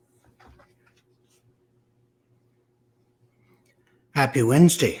Happy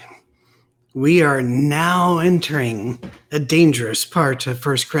Wednesday. We are now entering a dangerous part of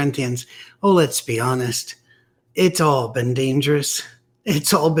 1 Corinthians. Oh, let's be honest. It's all been dangerous.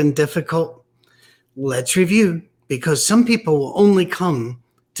 It's all been difficult. Let's review, because some people will only come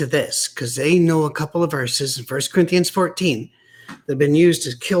to this because they know a couple of verses in 1 Corinthians 14 that have been used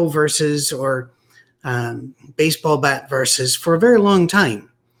as kill verses or baseball bat verses for a very long time.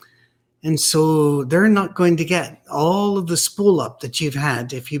 And so they're not going to get all of the spool up that you've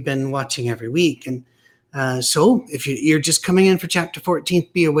had if you've been watching every week. And so if you're just coming in for chapter 14,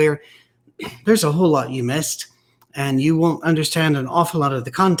 be aware there's a whole lot you missed, and you won't understand an awful lot of the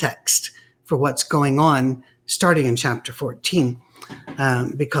context for what's going on starting in chapter 14,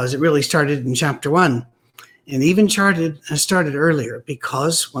 because it really started in chapter 1 and even started earlier,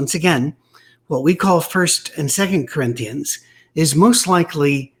 because once again, what we call 1st and 2nd Corinthians is most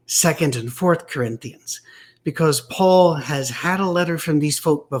likely 2nd and 4th Corinthians, because Paul has had a letter from these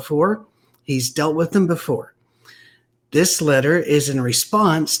folk before. He's dealt with them before. This letter is in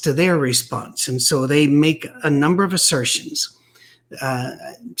response to their response, and so they make a number of assertions,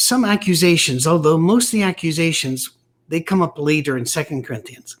 some accusations, although most of the accusations, they come up later in 2nd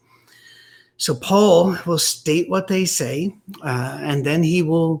Corinthians. So Paul will state what they say, and then he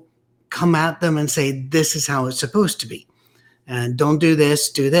will come at them and say, this is how it's supposed to be. And don't do this,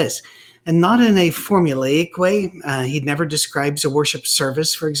 do this. And not in a formulaic way. He never describes a worship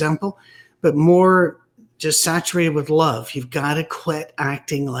service, for example, but more just saturated with love. You've got to quit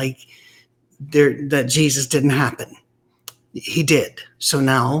acting like that Jesus didn't happen. He did. So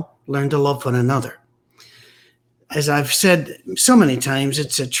now learn to love one another. As I've said so many times,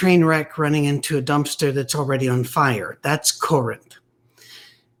 it's a train wreck running into a dumpster that's already on fire. That's Corinth.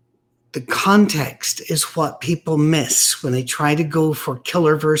 The context is what people miss when they try to go for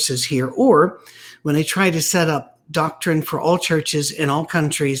killer verses here, or when they try to set up doctrine for all churches in all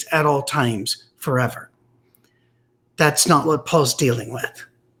countries at all times forever. That's not what Paul's dealing with.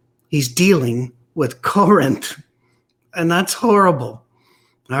 He's dealing with Corinth, and that's horrible.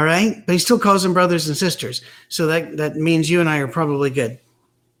 All right? But he still calls them brothers and sisters. So that means you and I are probably good.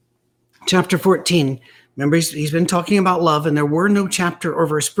 Chapter 14. Remember, he's been talking about love, and there were no chapter or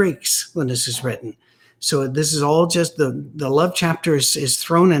verse breaks when this is written. So this is all just the love chapter is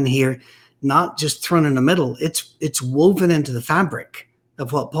thrown in here, not just thrown in the middle. It's woven into the fabric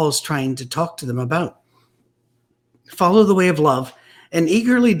of what Paul's trying to talk to them about. Follow the way of love and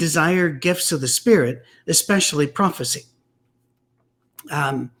eagerly desire gifts of the Spirit, especially prophecy.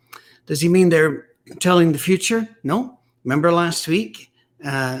 Does he mean they're telling the future? No. Remember last week?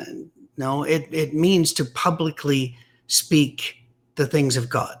 No, it means to publicly speak the things of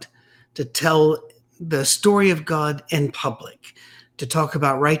God, to tell the story of God in public, to talk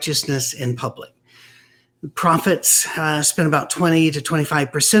about righteousness in public. Prophets spend about 20 to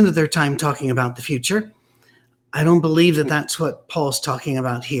 25% of their time talking about the future. I don't believe that that's what Paul's talking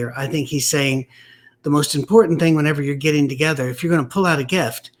about here. I think he's saying the most important thing whenever you're getting together, if you're going to pull out a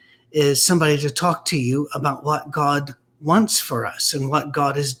gift, is somebody to talk to you about what God wants for us and what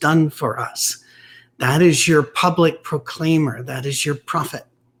God has done for us. That is your public proclaimer. That is your prophet.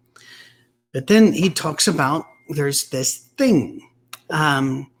 But then he talks about there's this thing.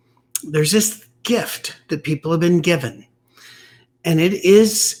 There's this gift that people have been given. And it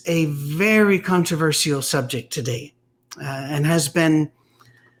is a very controversial subject today, and has been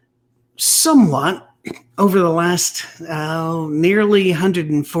somewhat over the last nearly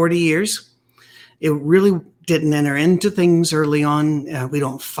 140 years. It really didn't enter into things early on. We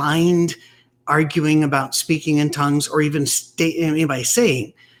don't find arguing about speaking in tongues, or even anybody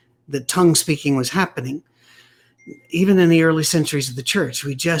saying that tongue speaking was happening. Even in the early centuries of the church,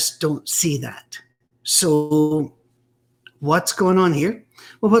 we just don't see that. So what's going on here?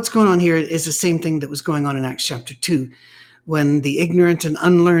 Well, what's going on here is the same thing that was going on in Acts chapter 2, when the ignorant and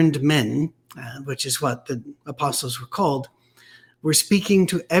unlearned men, which is what the apostles were called, were speaking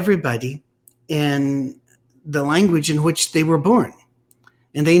to everybody in the language in which they were born.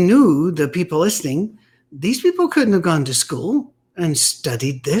 And they knew the people listening, these people couldn't have gone to school and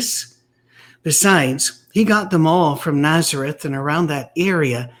studied this. Besides, he got them all from Nazareth and around that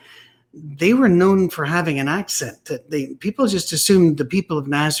area. They were known for having an accent that people just assumed the people of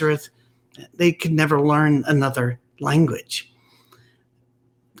Nazareth, they could never learn another language.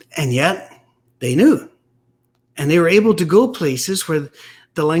 And yet they knew. And they were able to go places where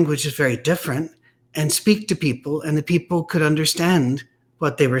the language is very different and speak to people, and the people could understand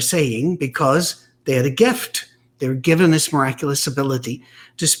what they were saying because they had a gift. They were given this miraculous ability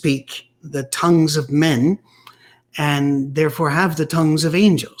to speak the tongues of men, and therefore have the tongues of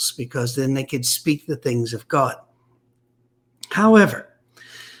angels, because then they could speak the things of God. However,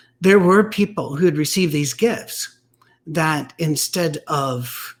 there were people who had received these gifts that instead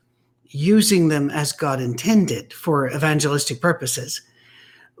of using them as God intended for evangelistic purposes,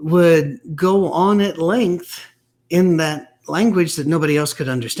 would go on at length in that language that nobody else could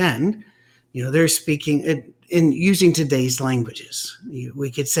understand. They're speaking in using today's languages. We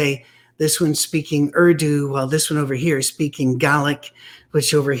could say this one's speaking Urdu, while this one over here is speaking Gaelic,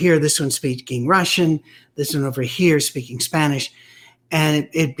 which over here, this one's speaking Russian, this one over here is speaking Spanish. And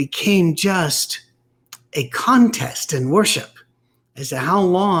it became just a contest in worship as to how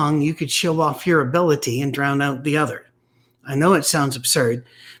long you could show off your ability and drown out the other. I know it sounds absurd,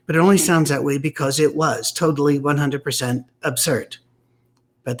 but it only sounds that way because it was totally 100% absurd.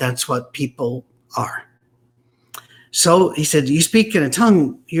 But that's what people are. So he said, you speak in a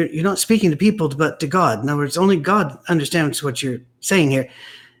tongue, you're not speaking to people, but to God. In other words, only God understands what you're saying here.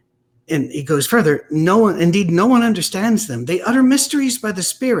 And he goes further, no one understands them. They utter mysteries by the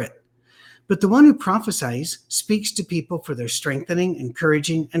Spirit. But the one who prophesies speaks to people for their strengthening,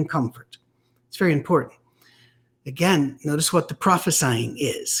 encouraging, and comfort. It's very important. Again, notice what the prophesying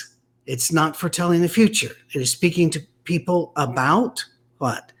is. It's not foretelling the future. It is speaking to people about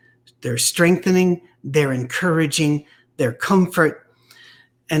what? Their strengthening, their encouraging, their comfort.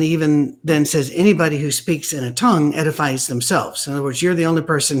 And even then says anybody who speaks in a tongue edifies themselves. In other words, you're the only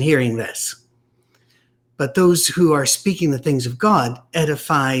person hearing this. But those who are speaking the things of God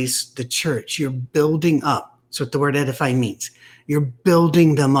edifies the church. You're building up. That's what the word edify means. You're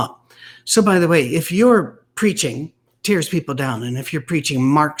building them up. So by the way, if you're preaching tears people down, and if you're preaching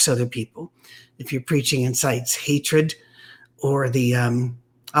marks other people, if you're preaching incites hatred or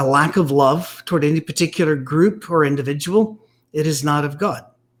a lack of love toward any particular group or individual, it is not of God.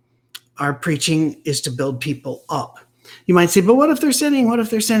 Our preaching is to build people up. You might say, but what if they're sinning? What if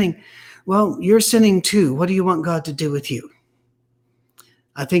they're sinning? Well, you're sinning too. What do you want God to do with you?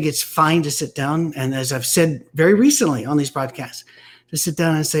 I think it's fine to sit down, and as I've said very recently on these podcasts, to sit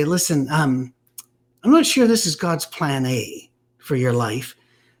down and say, listen, I'm not sure this is God's plan A for your life,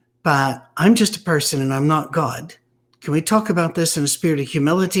 but I'm just a person and I'm not God. Can we talk about this in a spirit of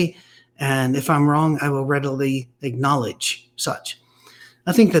humility? And if I'm wrong, I will readily acknowledge such.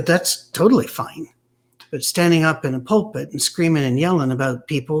 I think that that's totally fine. But standing up in a pulpit and screaming and yelling about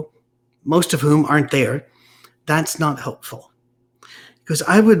people, most of whom aren't there, that's not helpful. Because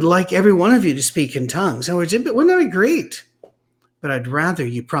I would like every one of you to speak in tongues. In other words, wouldn't that be great? But I'd rather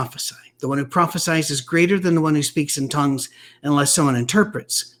you prophesy. The one who prophesies is greater than the one who speaks in tongues unless someone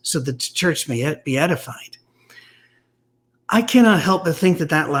interprets, so that the church may be edified. I cannot help but think that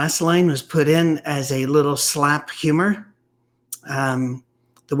that last line was put in as a little slap humor.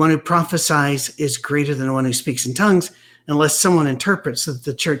 The one who prophesies is greater than the one who speaks in tongues unless someone interprets, so that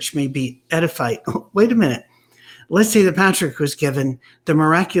the church may be edified. Oh, wait a minute. Let's say that Patrick was given the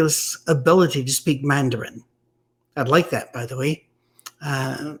miraculous ability to speak Mandarin. I'd like that, by the way.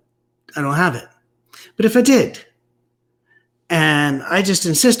 I don't have it. But if I did, and I just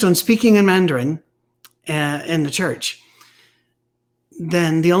insist on speaking in Mandarin in the church,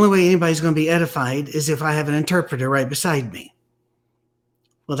 then the only way anybody's going to be edified is if I have an interpreter right beside me.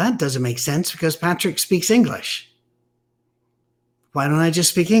 Well, that doesn't make sense because Patrick speaks English. Why don't I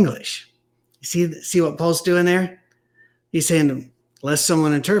just speak English? You see what Paul's doing there? He's saying, unless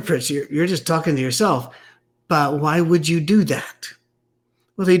someone interprets, you're just talking to yourself. But why would you do that?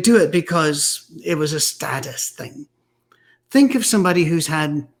 Well, they do it because it was a status thing. Think of somebody who's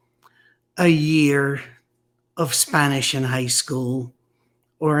had a year of Spanish in high school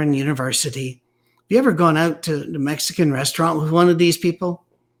or in university. Have you ever gone out to the Mexican restaurant with one of these people?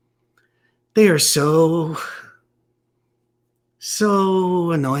 They are so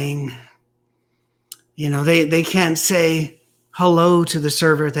annoying. They can't say hello to the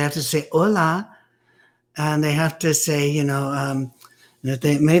server. They have to say hola. And they have to say, that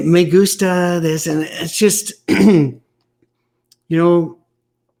they me gusta this. And it's just, some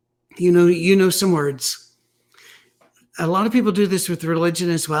words. A lot of people do this with religion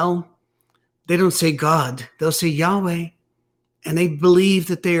as well. They don't say God. They'll say Yahweh. And they believe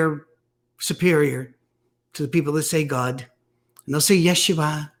that they are superior to the people that say God. And they'll say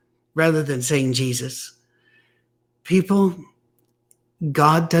Yeshua rather than saying Jesus. People,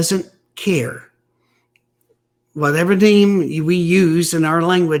 God doesn't care. Whatever name we use in our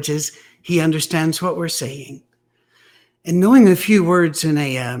languages, he understands what we're saying. And knowing a few words in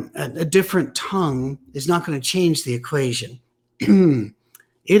a different tongue is not going to change the equation. It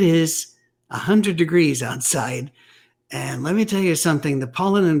is 100 degrees outside. And let me tell you something, the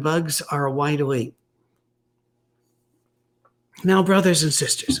pollen and bugs are wide awake. Now, brothers and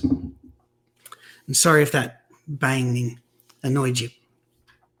sisters, I'm sorry if that banging annoyed you.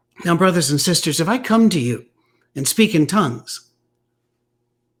 Now, brothers and sisters, if I come to you and speak in tongues,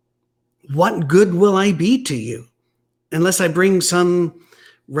 what good will I be to you unless I bring some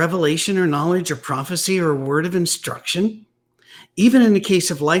revelation or knowledge or prophecy or word of instruction? Even in the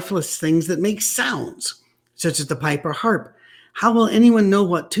case of lifeless things that make sounds, such as the pipe or harp, how will anyone know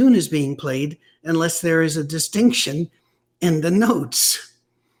what tune is being played unless there is a distinction in the notes?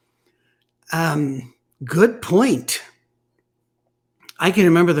 Good point. I can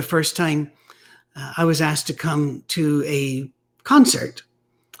remember the first time I was asked to come to a concert,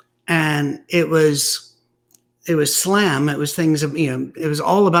 and it was slam. It was things, it was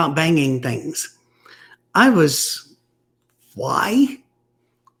all about banging things. Why?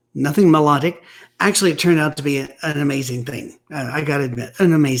 Nothing melodic. Actually, it turned out to be an amazing thing. I got to admit,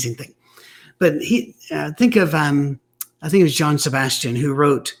 an amazing thing. But think of, I think it was John Sebastian who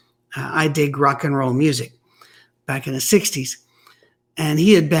wrote I Dig Rock and Roll Music back in the 60s. And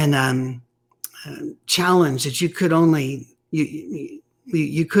he had been challenged that you could only,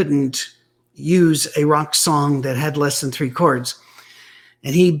 you couldn't use a rock song that had less than 3 chords.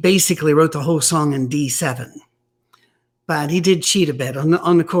 And he basically wrote the whole song in D7. But he did cheat a bit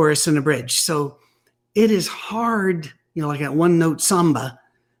on the chorus and the bridge. So it is hard, like that one note samba,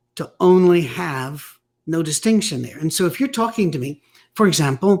 to only have no distinction there. And so if you're talking to me, for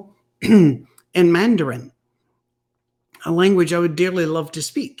example, in Mandarin, a language I would dearly love to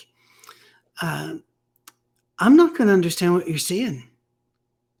speak, I'm not going to understand what you're saying.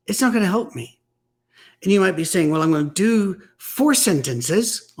 It's not going to help me. And you might be saying, well, I'm going to do 4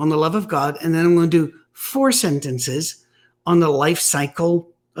 sentences on the love of God, and then I'm going to do 4 sentences on the life cycle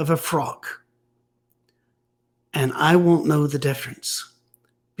of a frog. And I won't know the difference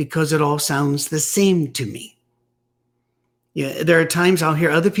because it all sounds the same to me. Yeah, there are times I'll hear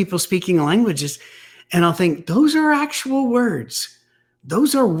other people speaking languages and I'll think, those are actual words.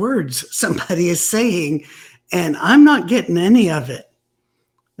 Those are words somebody is saying, and I'm not getting any of it.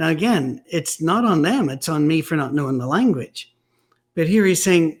 Now, again, it's not on them. It's on me for not knowing the language. But here he's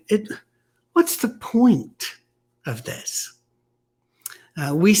saying, what's the point of this?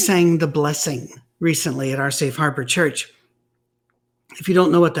 We sang The Blessing recently at our Safe Harbor Church. If you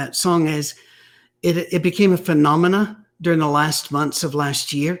don't know what that song is, it became a phenomena during the last months of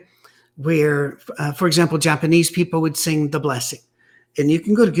last year where, for example, Japanese people would sing The Blessing. And you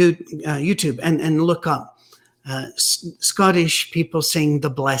can go to YouTube and look up Scottish people sing The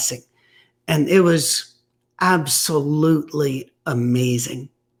Blessing. And it was absolutely amazing.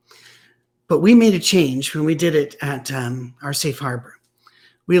 But we made a change when we did it at our Safe Harbor.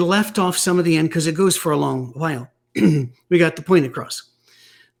 We left off some of the end because it goes for a long while. We got the point across.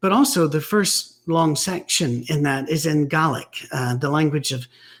 But also the first long section in that is in Gaelic, the language of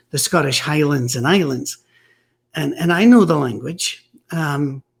the Scottish Highlands and Islands. And I know the language.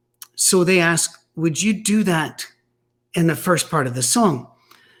 So they asked, would you do that in the first part of the song?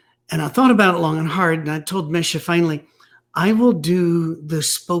 And I thought about it long and hard, and I told Misha finally, I will do the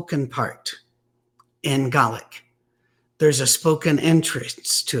spoken part in Gaelic. There's a spoken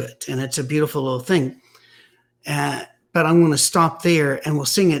entrance to it, and it's a beautiful little thing. But I'm going to stop there, and we'll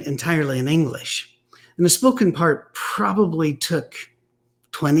sing it entirely in English. And the spoken part probably took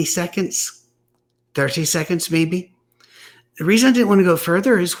 20 seconds, 30 seconds maybe. The reason I didn't want to go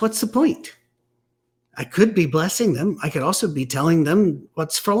further is, what's the point? I could be blessing them. I could also be telling them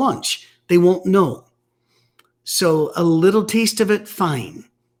what's for lunch. They won't know. So a little taste of it, fine.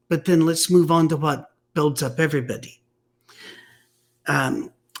 But then let's move on to what builds up everybody.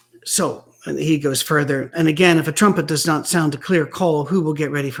 So he goes further. And again, if a trumpet does not sound a clear call, who will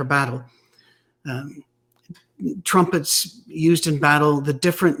get ready for battle? Trumpets used in battle, the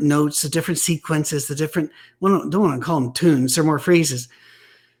different notes, the different sequences, the different, well, don't want to call them tunes, they're more phrases.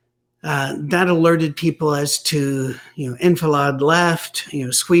 That alerted people as to, enfilade left,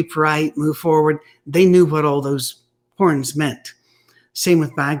 sweep right, move forward. They knew what all those horns meant. Same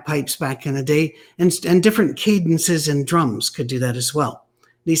with bagpipes back in the day, and different cadences and drums could do that as well.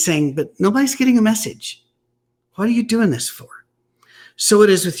 And he's saying, but nobody's getting a message. What are you doing this for? So it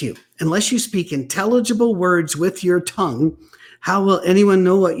is with you. Unless you speak intelligible words with your tongue, how will anyone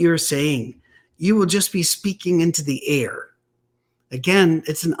know what you're saying? You will just be speaking into the air. Again,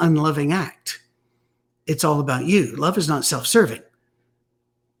 it's an unloving act. It's all about you. Love is not self-serving.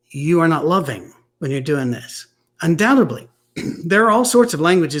 You are not loving when you're doing this. Undoubtedly, there are all sorts of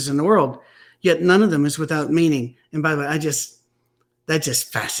languages in the world, yet none of them is without meaning. And by the way, that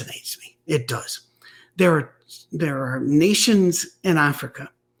just fascinates me. It does. There are nations in Africa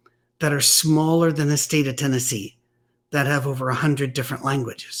that are smaller than the state of Tennessee that have over 100 different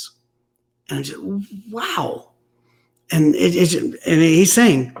languages. And I just, wow. And and he's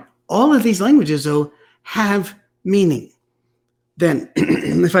saying all of these languages, though, have meaning. Then,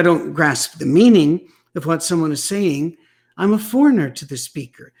 if I don't grasp the meaning of what someone is saying, I'm a foreigner to the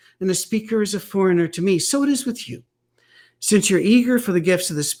speaker, and the speaker is a foreigner to me. So it is with you. Since you're eager for the gifts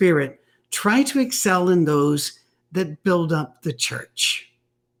of the Spirit, try to excel in those that build up the church.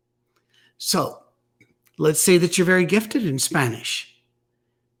 So, let's say that you're very gifted in Spanish.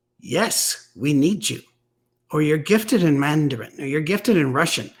 Yes, we need you. Or you're gifted in Mandarin, or you're gifted in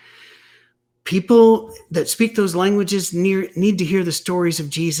Russian. People that speak those languages need to hear the stories of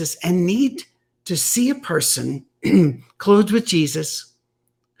Jesus and need to see a person clothed with Jesus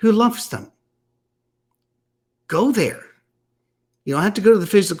who loves them. Go there. You don't have to go to the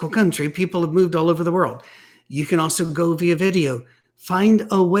physical country. People have moved all over the world. You can also go via video. Find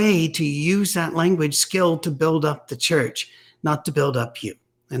a way to use that language skill to build up the church, not to build up you.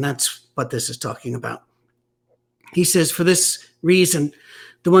 And that's what this is talking about. He says, for this reason,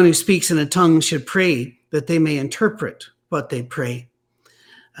 the one who speaks in a tongue should pray that they may interpret what they pray.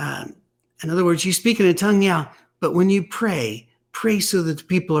 In other words, you speak in a tongue, yeah, but when you pray so that the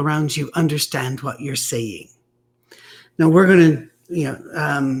people around you understand what you're saying. Now we're going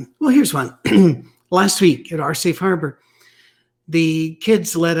to, well, here's one. Last week at our Safe Harbor, the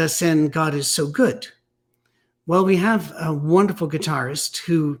kids let us in God is So Good. Well, we have a wonderful guitarist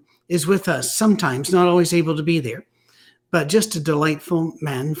who is with us sometimes, not always able to be there, but just a delightful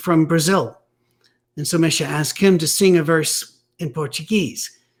man from Brazil. And so Misha asked him to sing a verse in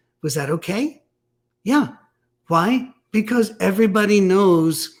Portuguese. Was that okay? Yeah. Why? Because everybody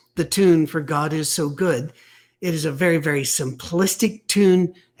knows the tune for God is So Good. It is a very, very simplistic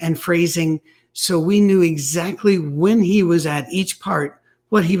tune and phrasing. So we knew exactly when he was at each part,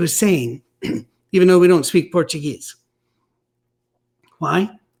 what he was saying, even though we don't speak Portuguese.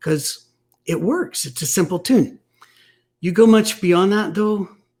 Why? Because it works. It's a simple tune. You go much beyond that, though,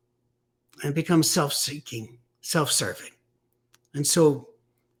 and become self-seeking, self-serving. And so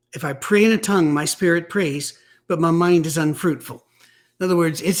if I pray in a tongue, my spirit prays, but my mind is unfruitful. In other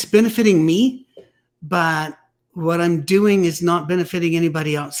words, it's benefiting me, but what I'm doing is not benefiting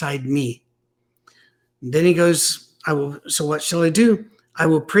anybody outside me. And then he goes, so what shall I do? I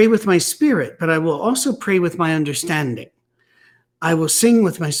will pray with my spirit, but I will also pray with my understanding. I will sing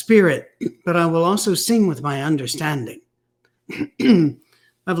with my spirit, but I will also sing with my understanding.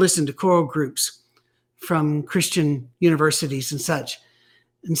 I've listened to choral groups from Christian universities and such,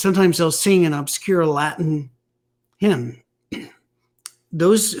 and sometimes they'll sing an obscure Latin hymn.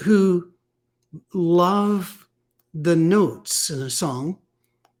 Those who love the notes in a song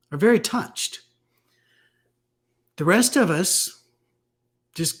are very touched. The rest of us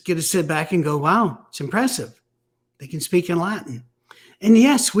just get to sit back and go, wow, it's impressive. They can speak in Latin. And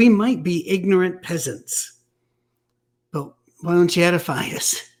yes, we might be ignorant peasants, but why don't you edify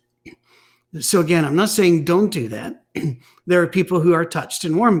us? So again, I'm not saying don't do that. There are people who are touched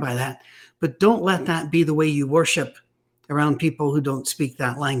and warmed by that, but don't let that be the way you worship around people who don't speak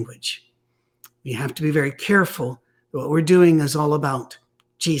that language. You have to be very careful. What we're doing is all about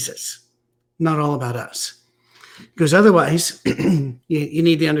Jesus, not all about us. Because otherwise, you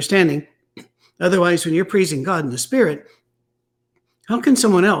need the understanding. Otherwise, when you're praising God in the Spirit, how can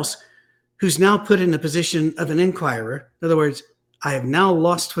someone else who's now put in the position of an inquirer, in other words, I have now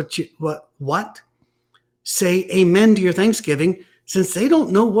lost what? Say amen to your thanksgiving, since they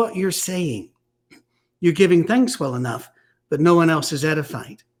don't know what you're saying. You're giving thanks well enough, but no one else is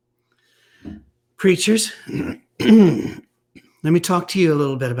edified. Preachers, let me talk to you a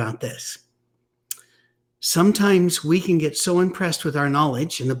little bit about this. Sometimes we can get so impressed with our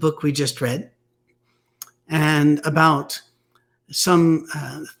knowledge in the book we just read and about some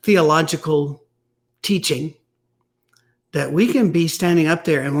theological teaching that we can be standing up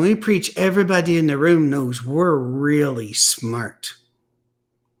there, and when we preach, everybody in the room knows we're really smart,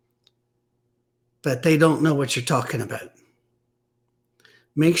 but they don't know what you're talking about.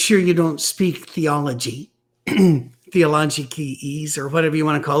 Make sure you don't speak theology, theologicese, or whatever you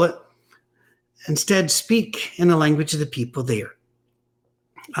want to call it. Instead, speak in the language of the people there.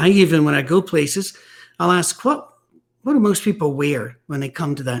 When I go places, I'll ask, what do most people wear when they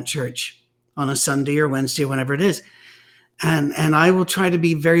come to that church on a Sunday or Wednesday or whenever it is? And I will try to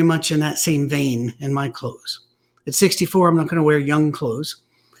be very much in that same vein in my clothes. At 64, I'm not going to wear young clothes.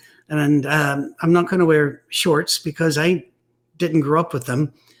 And I'm not going to wear shorts because I didn't grow up with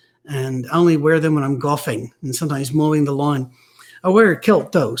them. And I only wear them when I'm golfing and sometimes mowing the lawn. I wear a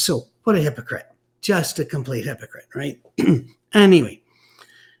kilt though, so what a hypocrite. Just a complete hypocrite, right? Anyway,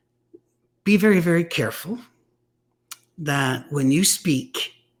 be very, very careful that when you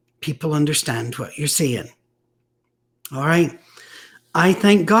speak, people understand what you're saying. All right. I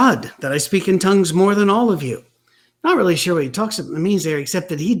thank God that I speak in tongues more than all of you. Not really sure what he talks about means there, except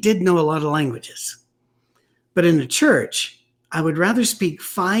that he did know a lot of languages. But in the church, I would rather speak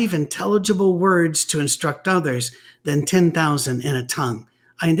 5 intelligible words to instruct others than 10,000 in a tongue.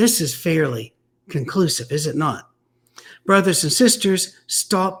 I mean, this is fairly conclusive, is it not? Brothers and sisters,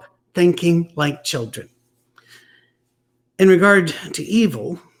 stop thinking like children. In regard to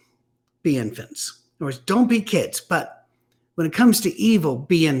evil, be infants. In other words, don't be kids, but when it comes to evil,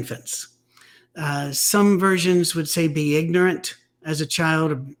 be infants. Some versions would say be ignorant as a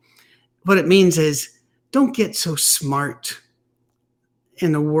child. What it means is don't get so smart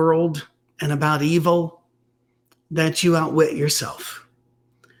in the world and about evil that you outwit yourself.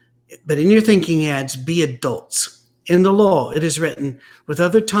 But in your thinking, he adds, be adults. In the law, it is written, with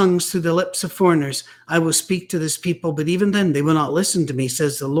other tongues through the lips of foreigners, I will speak to this people, but even then they will not listen to me,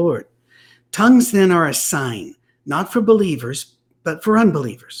 says the Lord. Tongues then are a sign, not for believers, but for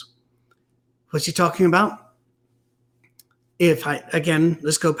unbelievers. What's he talking about?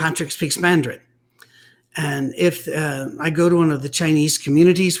 Let's go, Patrick speaks Mandarin. And if I go to one of the Chinese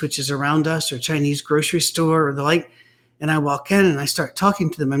communities, which is around us, or Chinese grocery store or the like, and I walk in and I start talking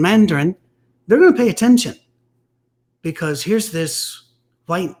to them in Mandarin, they're going to pay attention. Because here's this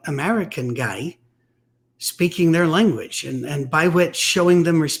white American guy speaking their language and by which showing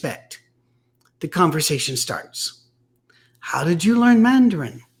them respect. The conversation starts. How did you learn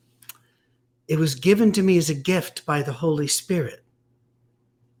Mandarin? It was given to me as a gift by the Holy Spirit.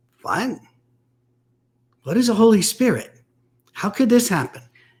 What? What is a Holy Spirit? How could this happen?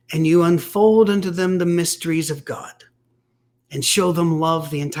 And you unfold unto them the mysteries of God and show them love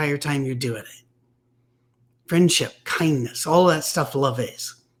the entire time you're doing it. Friendship, kindness, all that stuff love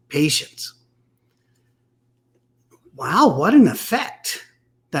is. Patience. Wow, what an effect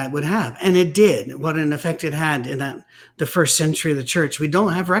that would have. And it did. What an effect it had in the first century of the church. We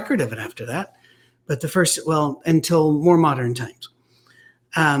don't have record of it after that. But until more modern times.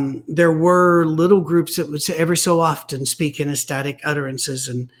 There were little groups that would say every so often speak in ecstatic utterances,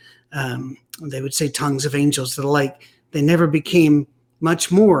 and they would say tongues of angels, the like. They never became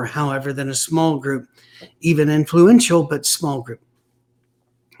much more, however, than a small group, even influential, but small group.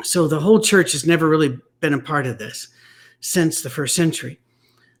 So the whole church has never really been a part of this since the first century.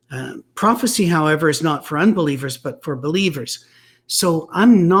 Prophecy, however, is not for unbelievers, but for believers. So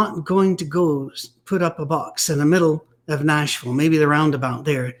I'm not going to go put up a box in the middle of Nashville, maybe the roundabout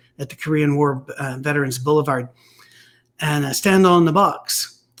there at the Korean War Veterans Boulevard, and stand on the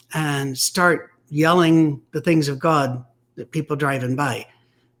box and start yelling the things of God that people driving by.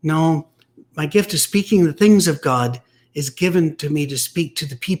 No, my gift of speaking the things of God is given to me to speak to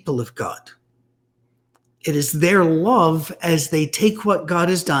the people of God. It is their love as they take what God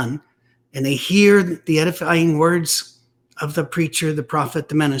has done and they hear the edifying words of the preacher, the prophet,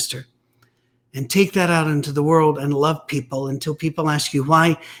 the minister, and take that out into the world and love people until people ask you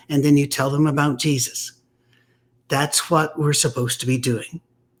why, and then you tell them about Jesus. That's what we're supposed to be doing.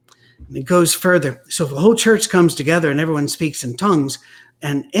 And it goes further. So if the whole church comes together and everyone speaks in tongues,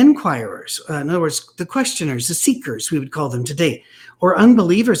 and inquirers, in other words, the questioners, the seekers, we would call them today, or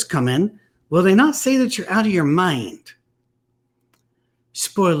unbelievers come in, will they not say that you're out of your mind?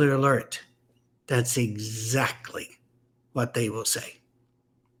 Spoiler alert, that's exactly what they will say.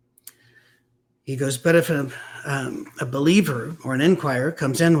 He goes, but if a believer or an inquirer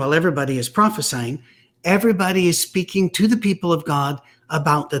comes in while everybody is prophesying, everybody is speaking to the people of God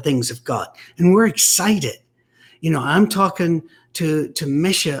about the things of God. And we're excited. I'm talking to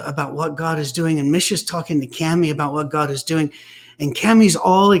Misha about what God is doing, and Misha's talking to Cammie about what God is doing. And Cammie's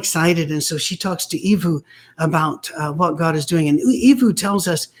all excited, and so she talks to Ivu about what God is doing. And Ivu tells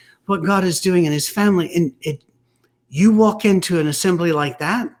us what God is doing in his family. And you walk into an assembly like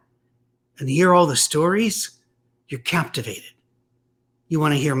that and hear all the stories, you're captivated. You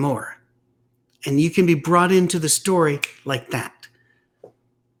want to hear more. And you can be brought into the story like that.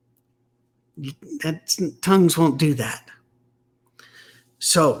 Tongues won't do that.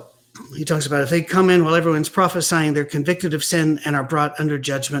 So he talks about if they come in while everyone's prophesying, they're convicted of sin and are brought under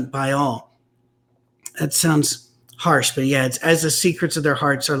judgment by all. That sounds harsh, but yeah, it's as the secrets of their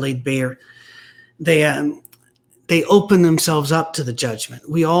hearts are laid bare. They open themselves up to the judgment.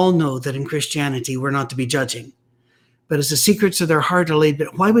 We all know that in Christianity, we're not to be judging. But as the secrets of their heart are laid bare,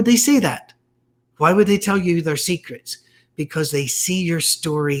 why would they say that? Why would they tell you their secrets? Because they see your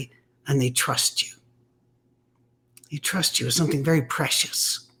story and they trust you. They trust you as something very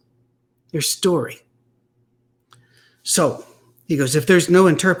precious. Your story. So, he goes, if there's no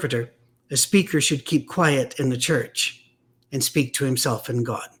interpreter, a speaker should keep quiet in the church and speak to himself and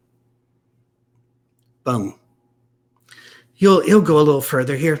God. Boom. He'll go a little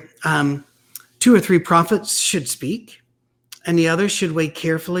further here. 2 or 3 prophets should speak, and the others should weigh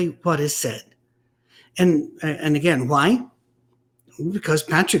carefully what is said. And again, why? Because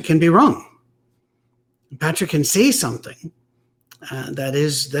Patrick can be wrong. Patrick can say something that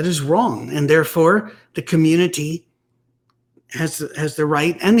is wrong, and therefore the community has the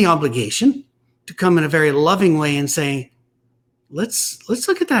right and the obligation to come in a very loving way and say, let's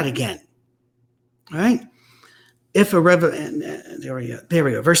look at that again. All right. If there we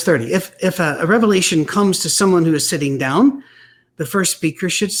go. Verse 30. If a revelation comes to someone who is sitting down, the first speaker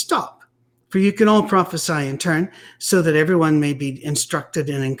should stop. For you can all prophesy in turn, so that everyone may be instructed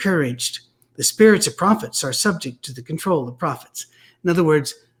and encouraged. The spirits of prophets are subject to the control of prophets. In other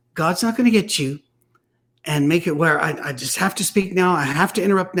words, God's not going to get you and make it where I just have to speak now. I have to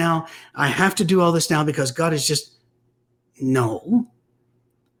interrupt now. I have to do all this now because God is just, no.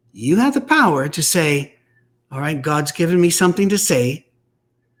 You have the power to say, all right, God's given me something to say.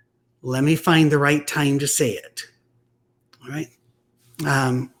 Let me find the right time to say it. All right.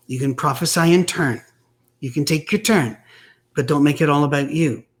 You can prophesy in turn. You can take your turn, but don't make it all about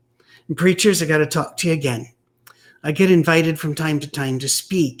you. And preachers, I got to talk to you again. I get invited from time to time to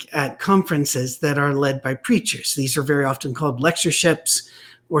speak at conferences that are led by preachers. These are very often called lectureships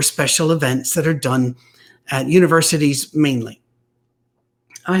or special events that are done at universities mainly.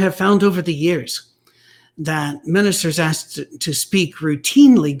 I have found over the years that ministers asked to speak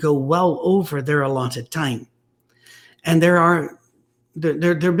routinely go well over their allotted time. And there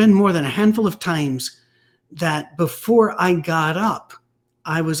have been more than a handful of times that before I got up,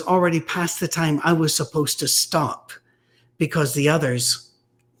 I was already past the time I was supposed to stop because the others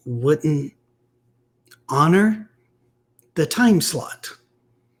wouldn't honor the time slot.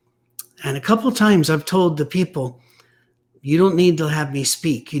 And a couple of times I've told the people, you don't need to have me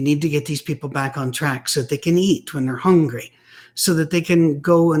speak. You need to get these people back on track so that they can eat when they're hungry, so that they can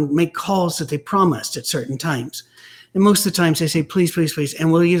go and make calls that they promised at certain times. And most of the times they say, please, please, please.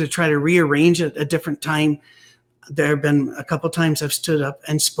 And we'll either try to rearrange it at a different time. There have been a couple of times I've stood up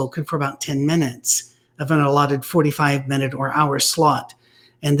and spoken for about 10 minutes of an allotted 45-minute or hour slot,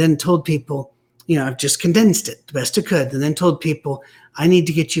 and then told people, I've just condensed it the best I could, and then told people, I need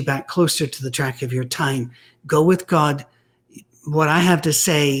to get you back closer to the track of your time. Go with God. What I have to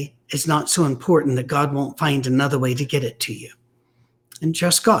say is not so important that God won't find another way to get it to you. And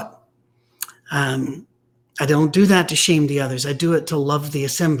trust God. I don't do that to shame the others. I do it to love the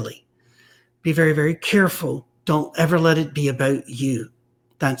assembly. Be very, very careful. Don't ever let it be about you.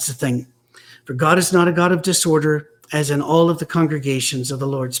 That's the thing. For God is not a God of disorder, as in all of the congregations of the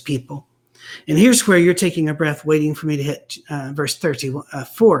Lord's people. And here's where you're taking a breath, waiting for me to hit verse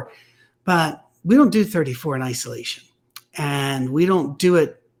 34. But we don't do 34 in isolation. And we don't do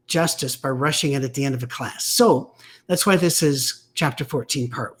it justice by rushing it at the end of a class. So that's why this is chapter 14,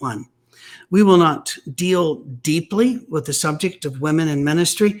 part 1. We will not deal deeply with the subject of women in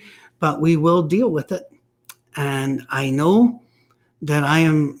ministry, but we will deal with it. And I know that I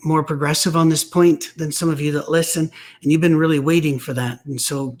am more progressive on this point than some of you that listen, and you've been really waiting for that. And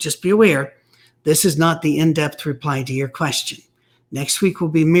so just be aware, this is not the in-depth reply to your question. Next week will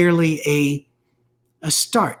be merely a start